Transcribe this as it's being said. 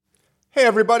Hey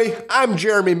everybody, I'm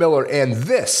Jeremy Miller and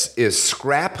this is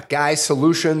Scrap Guy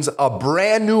Solutions, a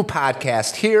brand new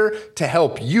podcast here to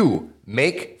help you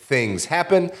make things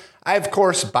happen. I, of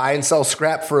course, buy and sell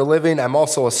scrap for a living. I'm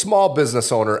also a small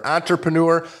business owner,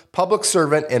 entrepreneur, public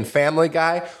servant, and family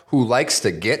guy who likes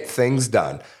to get things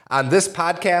done. On this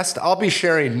podcast, I'll be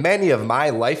sharing many of my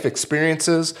life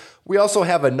experiences. We also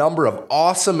have a number of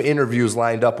awesome interviews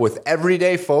lined up with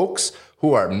everyday folks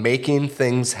who are making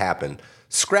things happen.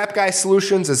 Scrap Guy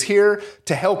Solutions is here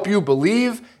to help you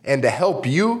believe and to help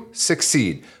you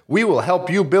succeed. We will help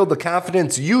you build the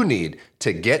confidence you need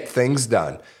to get things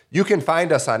done. You can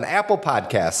find us on Apple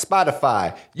Podcasts,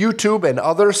 Spotify, YouTube, and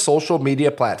other social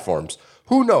media platforms.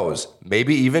 Who knows,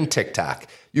 maybe even TikTok.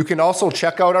 You can also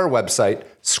check out our website,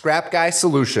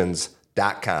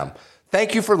 scrapguysolutions.com.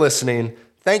 Thank you for listening.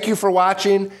 Thank you for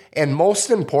watching. And most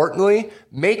importantly,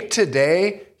 make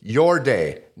today your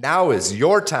day. Now is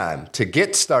your time to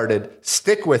get started,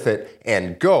 stick with it,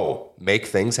 and go make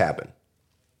things happen.